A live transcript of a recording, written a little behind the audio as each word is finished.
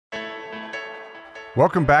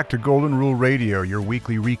Welcome back to Golden Rule Radio, your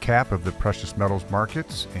weekly recap of the precious metals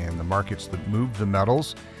markets and the markets that move the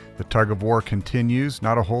metals. The tug of war continues.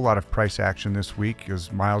 Not a whole lot of price action this week, as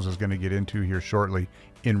Miles is going to get into here shortly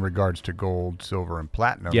in regards to gold, silver, and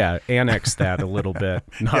platinum. Yeah, annex that a little bit.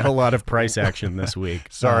 Not a lot of price action this week.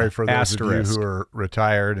 Sorry for those of you who are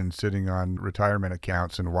retired and sitting on retirement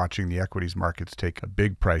accounts and watching the equities markets take a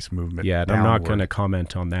big price movement. Yeah, and I'm not going to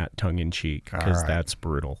comment on that tongue-in-cheek because that's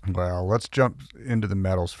brutal. Well, let's jump into the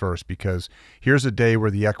metals first, because here's a day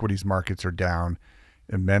where the equities markets are down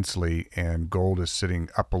immensely and gold is sitting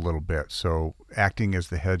up a little bit. So acting as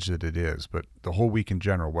the hedge that it is. But the whole week in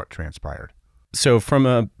general, what transpired? So from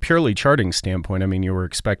a purely charting standpoint, I mean, you were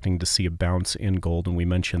expecting to see a bounce in gold, and we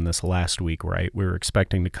mentioned this last week, right? We were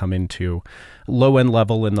expecting to come into low-end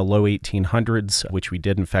level in the low 1800s, which we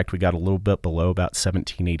did. In fact, we got a little bit below about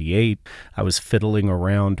 1788. I was fiddling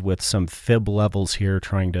around with some fib levels here,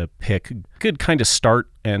 trying to pick good kind of start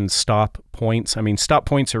and stop points. I mean, stop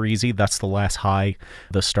points are easy. That's the last high.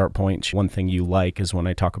 The start points, one thing you like is when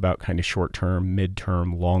I talk about kind of short-term,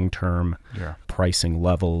 mid-term, long-term pricing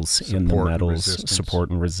levels in the metals,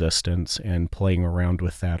 support and resistance, and playing around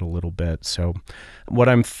with that a little bit. So what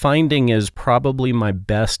I'm finding is probably my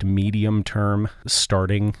best medium-term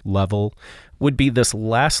starting level would be this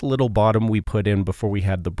last little bottom we put in before we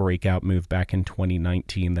had the breakout move back in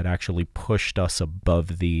 2019 that actually pushed us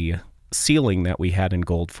above the ceiling that we had in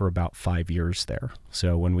gold for about 5 years there.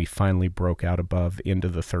 So when we finally broke out above into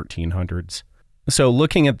the 1300s. So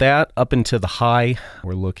looking at that up into the high,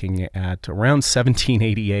 we're looking at around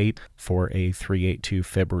 1788 for a 382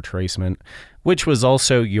 fib retracement, which was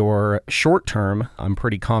also your short term. I'm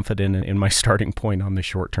pretty confident in my starting point on the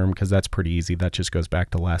short term because that's pretty easy. That just goes back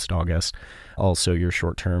to last August. Also your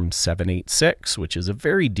short term 786, which is a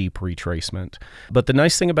very deep retracement. But the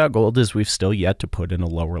nice thing about gold is we've still yet to put in a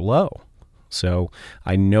lower low. So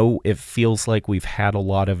I know it feels like we've had a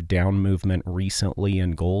lot of down movement recently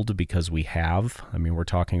in gold because we have. I mean, we're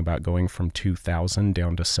talking about going from 2,000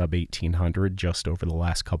 down to sub 1,800 just over the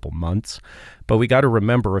last couple months. But we got to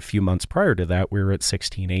remember a few months prior to that, we were at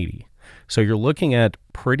 1,680. So you're looking at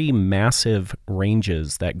pretty massive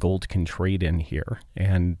ranges that gold can trade in here.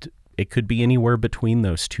 And it could be anywhere between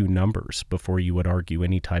those two numbers before you would argue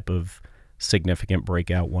any type of significant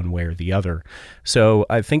breakout one way or the other. So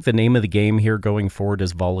I think the name of the game here going forward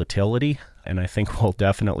is volatility. And I think we'll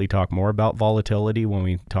definitely talk more about volatility when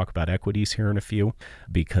we talk about equities here in a few,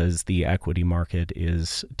 because the equity market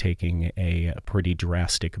is taking a pretty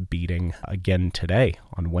drastic beating again today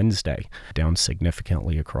on Wednesday, down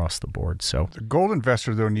significantly across the board. So the gold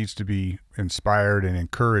investor, though, needs to be inspired and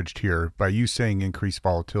encouraged here by you saying increased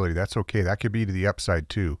volatility. That's okay. That could be to the upside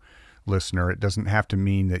too, listener. It doesn't have to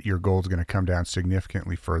mean that your gold's going to come down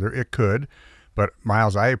significantly further. It could. But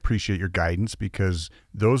Miles, I appreciate your guidance because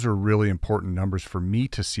those are really important numbers for me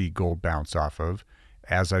to see gold bounce off of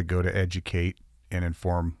as I go to educate and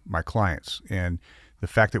inform my clients. And the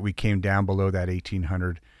fact that we came down below that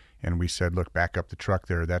 1,800 and we said, look, back up the truck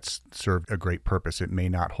there, that's served a great purpose. It may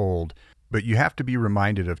not hold. But you have to be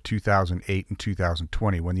reminded of 2008 and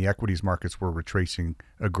 2020 when the equities markets were retracing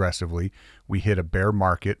aggressively. We hit a bear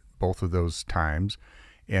market both of those times.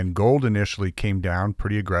 And gold initially came down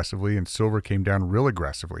pretty aggressively and silver came down real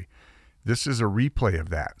aggressively. This is a replay of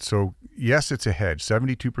that. So yes, it's a hedge.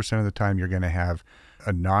 72% of the time you're going to have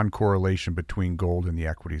a non-correlation between gold and the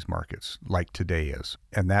equities markets like today is.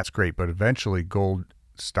 And that's great. But eventually gold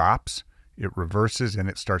stops, it reverses, and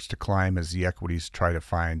it starts to climb as the equities try to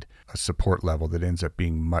find a support level that ends up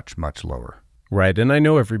being much, much lower. Right, and I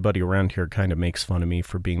know everybody around here kind of makes fun of me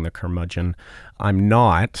for being the curmudgeon. I'm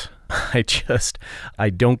not. I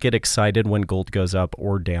don't get excited when gold goes up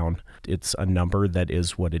or down. It's a number that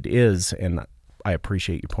is what it is, and I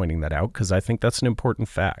appreciate you pointing that out because I think that's an important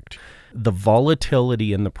fact. The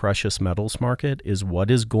volatility in the precious metals market is what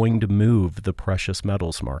is going to move the precious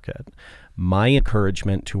metals market. My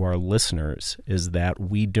encouragement to our listeners is that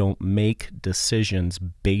we don't make decisions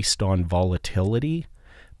based on volatility,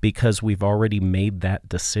 because we've already made that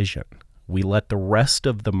decision. We let the rest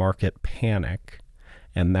of the market panic,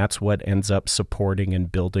 and that's what ends up supporting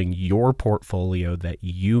and building your portfolio that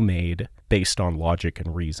you made based on logic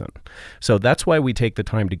and reason. So that's why we take the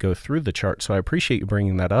time to go through the chart. So I appreciate you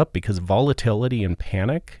bringing that up because volatility and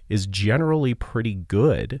panic is generally pretty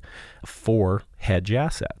good for hedge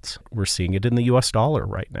assets. We're seeing it in the US dollar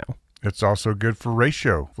right now. It's also good for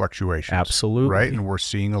ratio fluctuations. Absolutely. Right? And we're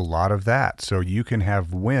seeing a lot of that. So you can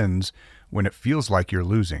have wins when it feels like you're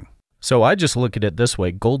losing. So I just look at it this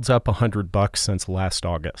way. Gold's up $100 since last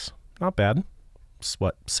August. Not bad. It's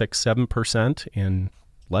what, 6-7% in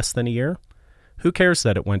less than a year? Who cares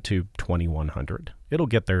that it went to 2,100? It'll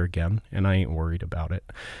get there again, and I ain't worried about it.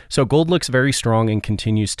 So gold looks very strong and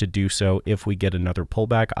continues to do so if we get another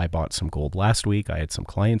pullback. I bought some gold last week. I had some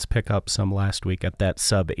clients pick up some last week at that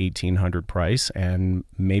sub 1,800 price, and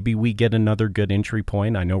maybe we get another good entry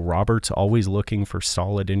point. I know Robert's always looking for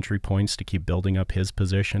solid entry points to keep building up his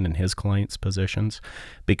position and his clients' positions,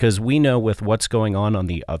 because we know with what's going on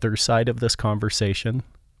the other side of this conversation,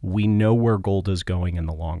 we know where gold is going in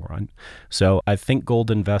the long run. So I think gold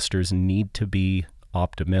investors need to be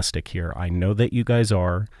optimistic here. I know that you guys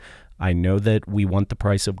are. I know that we want the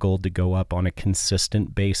price of gold to go up on a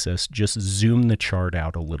consistent basis. Just zoom the chart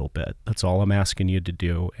out a little bit. That's all I'm asking you to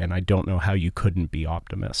do, and I don't know how you couldn't be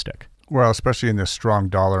optimistic. Well, especially in this strong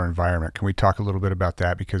dollar environment. Can we talk a little bit about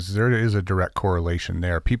that? Because there is a direct correlation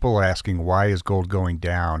there. People are asking, why is gold going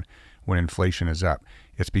down when inflation is up?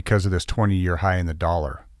 It's because of this 20-year high in the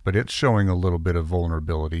dollar. But it's showing a little bit of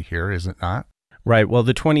vulnerability here, is it not? Right. Well,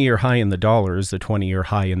 the 20-year high in the dollar is the 20-year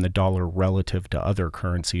high in the dollar relative to other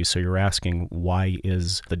currencies. So you're asking, why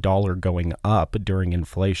is the dollar going up during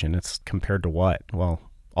inflation? It's compared to what? Well,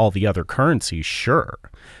 all the other currencies, sure.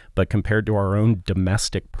 But compared to our own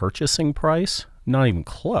domestic purchasing price, not even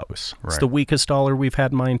close. Right. It's the weakest dollar we've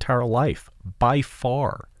had in my entire life, by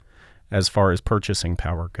far as purchasing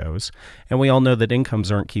power goes. And we all know that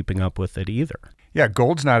incomes aren't keeping up with it either. Yeah,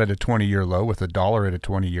 gold's not at a 20-year low with the dollar at a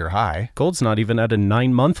 20-year high. Gold's not even at a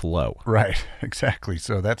 9-month low. Right, exactly.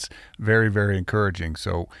 So that's very, very encouraging.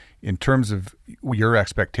 So in terms of your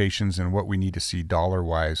expectations and what we need to see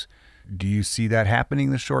dollar-wise, do you see that happening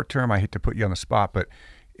in the short term? I hate to put you on the spot, but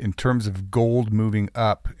in terms of gold moving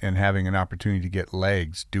up and having an opportunity to get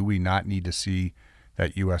legs, do we not need to see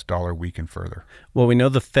that U.S. dollar weaken further? Well, we know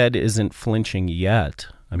the Fed isn't flinching yet.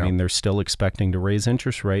 I No. mean, they're still expecting to raise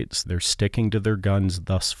interest rates. They're sticking to their guns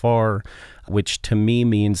thus far, which to me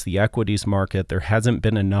means the equities market, there hasn't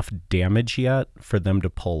been enough damage yet for them to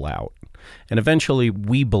pull out. And eventually,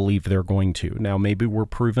 we believe they're going to. Now, maybe we're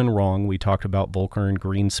proven wrong. We talked about Volcker and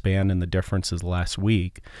Greenspan and the differences last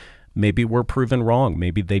week. Maybe we're proven wrong.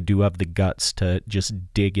 Maybe they do have the guts to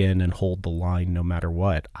just dig in and hold the line no matter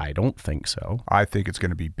what. I don't think so. I think it's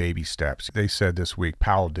going to be baby steps. They said this week,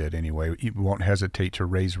 Powell did anyway, he won't hesitate to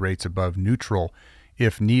raise rates above neutral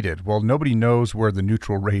if needed. Well, nobody knows where the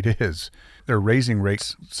neutral rate is. They're raising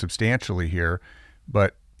rates substantially here,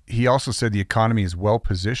 but he also said the economy is well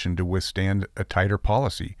positioned to withstand a tighter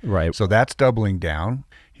policy. Right. So that's doubling down.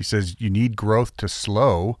 He says you need growth to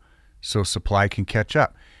slow so supply can catch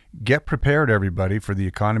up. Get prepared, everybody, for the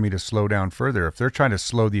economy to slow down further. If they're trying to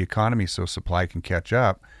slow the economy so supply can catch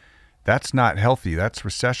up, that's not healthy. That's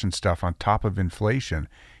recession stuff on top of inflation.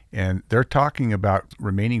 And they're talking about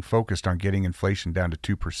remaining focused on getting inflation down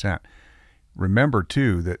to 2%. Remember,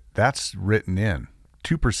 too, that that's written in.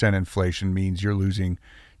 2% inflation means you're losing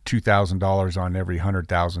 $2,000 on every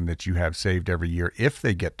 $100,000 that you have saved every year if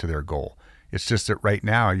they get to their goal. It's just that right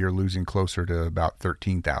now you're losing closer to about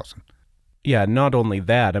 $13,000. Yeah, not only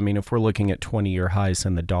that, I mean, if we're looking at 20-year highs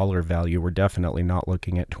in the dollar value, we're definitely not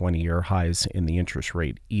looking at 20-year highs in the interest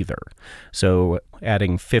rate either. So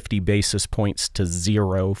adding 50 basis points to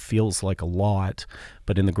zero feels like a lot,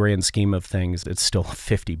 but in the grand scheme of things, it's still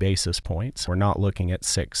 50 basis points. We're not looking at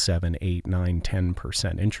 6, 7, 8, 9,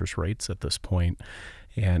 10% interest rates at this point.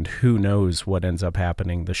 And who knows what ends up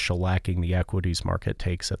happening, the shellacking the equities market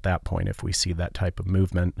takes at that point if we see that type of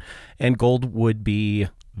movement. And gold would be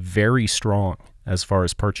very strong as far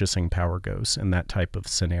as purchasing power goes in that type of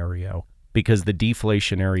scenario, because the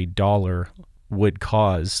deflationary dollar would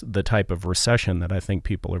cause the type of recession that I think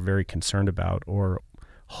people are very concerned about, or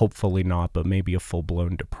hopefully not, but maybe a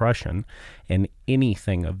full-blown depression. And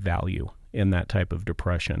anything of value in that type of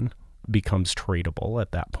depression becomes tradable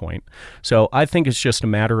at that point. So I think it's just a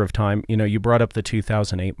matter of time. You know, you brought up the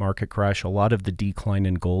 2008 market crash. A lot of the decline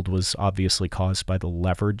in gold was obviously caused by the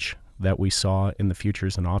leverage that we saw in the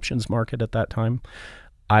futures and options market at that time.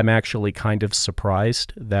 I'm actually kind of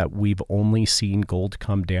surprised that we've only seen gold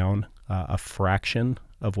come down a fraction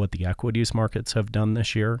of what the equities markets have done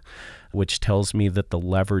this year, which tells me that the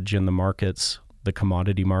leverage in the markets, the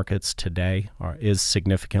commodity markets today, is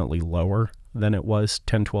significantly lower than it was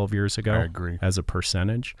 10, 12 years ago. I agree. As a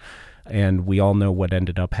percentage. And we all know what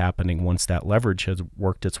ended up happening once that leverage has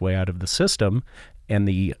worked its way out of the system, and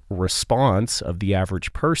the response of the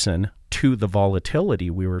average person to the volatility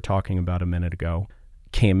we were talking about a minute ago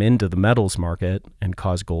came into the metals market and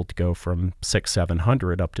caused gold to go from 600,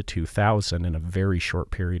 700 up to 2,000 in a very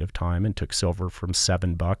short period of time, and took silver from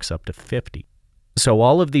 $7 up to 50. So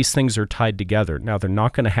all of these things are tied together. Now, they're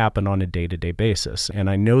not going to happen on a day-to-day basis. And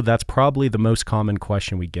I know that's probably the most common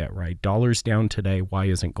question we get, right? Dollar's down today. Why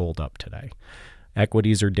isn't gold up today?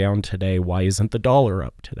 Equities are down today. Why isn't the dollar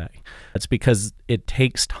up today? It's because it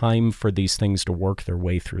takes time for these things to work their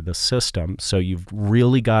way through the system. So you've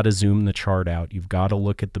really got to zoom the chart out. You've got to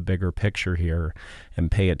look at the bigger picture here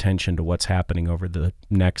and pay attention to what's happening over the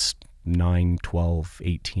next 9, 12,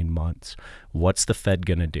 18 months. What's the Fed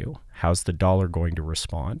going to do? How's the dollar going to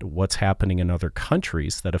respond? What's happening in other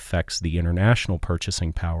countries that affects the international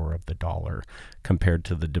purchasing power of the dollar compared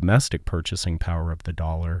to the domestic purchasing power of the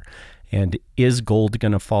dollar? And is gold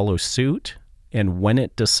going to follow suit? And when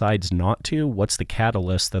it decides not to, what's the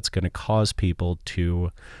catalyst that's going to cause people to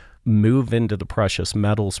move into the precious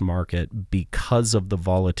metals market because of the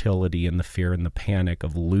volatility and the fear and the panic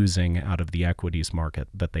of losing out of the equities market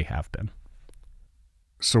that they have been?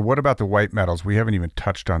 So what about the white metals? We haven't even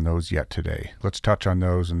touched on those yet today. Let's touch on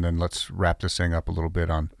those, and then let's wrap this thing up a little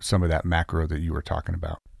bit on some of that macro that you were talking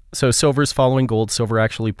about. So silver's following gold. Silver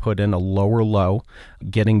actually put in a lower low,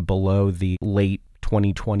 getting below the late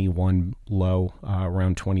 2021 low,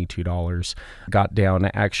 around $22. Got down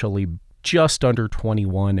actually just under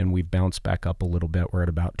 21, and we've bounced back up a little bit. We're at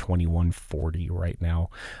about 21.40 right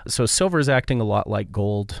now. So silver is acting a lot like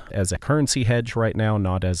gold as a currency hedge right now,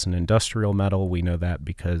 not as an industrial metal. We know that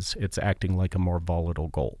because it's acting like a more volatile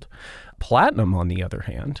gold. Platinum, on the other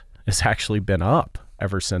hand, has actually been up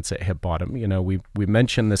ever since it hit bottom. You know, we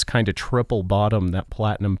mentioned this kind of triple bottom that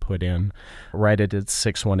platinum put in right at its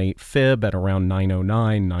 618 fib at around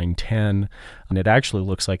 909, 910, and it actually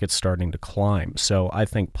looks like it's starting to climb. So I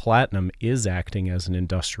think platinum is acting as an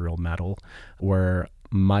industrial metal, where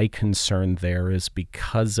my concern there is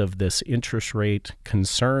because of this interest rate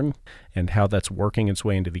concern and how that's working its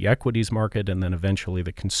way into the equities market and then eventually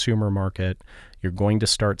the consumer market, you're going to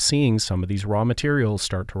start seeing some of these raw materials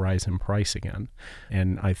start to rise in price again.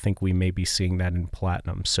 And I think we may be seeing that in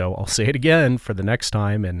platinum. So I'll say it again for the next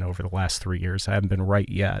time, and over the last 3 years, I haven't been right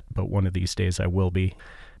yet, but one of these days I will be.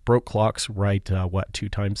 Broke clocks right, 2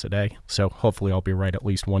 times a day? So hopefully I'll be right at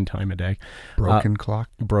least 1 time a day. Broken clock?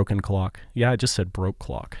 Broken clock. Yeah, I just said broke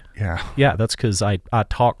clock. Yeah. Yeah, that's because I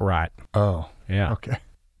talk right. Oh. Yeah. Okay.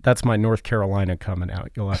 That's my North Carolina coming out.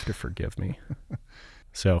 You'll have to forgive me.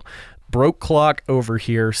 So broke clock over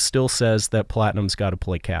here still says that platinum's got to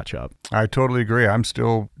play catch up. I totally agree. I'm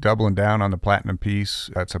still doubling down on the platinum piece.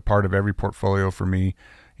 That's a part of every portfolio for me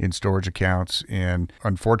in storage accounts. And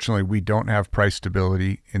unfortunately, we don't have price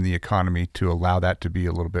stability in the economy to allow that to be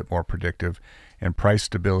a little bit more predictive. And price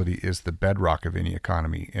stability is the bedrock of any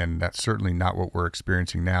economy. And that's certainly not what we're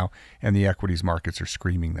experiencing now. And the equities markets are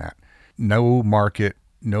screaming that. No market,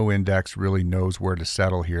 no index really knows where to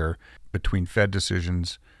settle here between Fed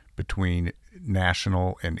decisions, between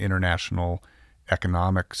national and international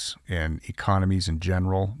economics and economies in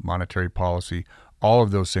general, monetary policy. All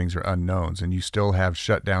of those things are unknowns, and you still have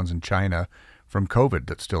shutdowns in China from COVID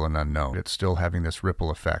that's still an unknown. It's still having this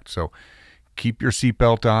ripple effect. So keep your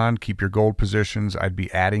seatbelt on, keep your gold positions. I'd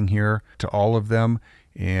be adding here to all of them.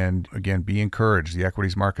 And again, be encouraged. The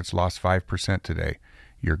equities markets lost 5% today.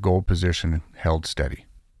 Your gold position held steady.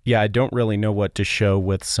 Yeah, I don't really know what to show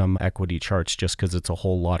with some equity charts just because it's a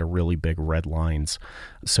whole lot of really big red lines.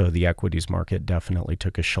 So the equities market definitely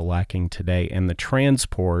took a shellacking today, and the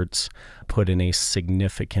transports put in a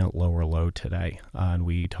significant lower low today. And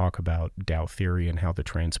we talk about Dow theory and how the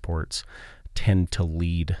transports tend to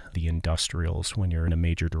lead the industrials when you're in a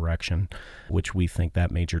major direction, which we think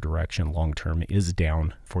that major direction long-term is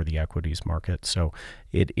down for the equities market. So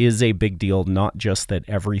it is a big deal, not just that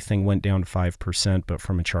everything went down 5%, but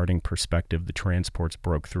from a charting perspective, the transports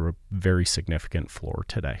broke through a very significant floor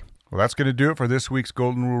today. Well, that's going to do it for this week's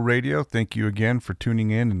Golden Rule Radio. Thank you again for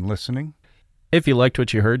tuning in and listening. If you liked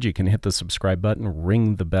what you heard, you can hit the subscribe button,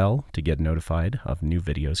 ring the bell to get notified of new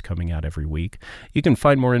videos coming out every week. You can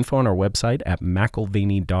find more info on our website at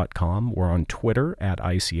McIlvaney.com. We're on Twitter at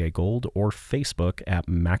ICA Gold or Facebook at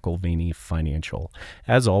McIlvaney Financial.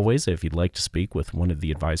 As always, if you'd like to speak with one of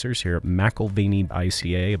the advisors here at McIlvaney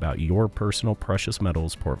ICA about your personal precious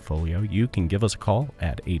metals portfolio, you can give us a call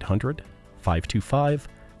at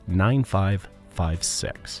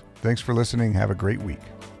 800-525-9556. Thanks for listening. Have a great week.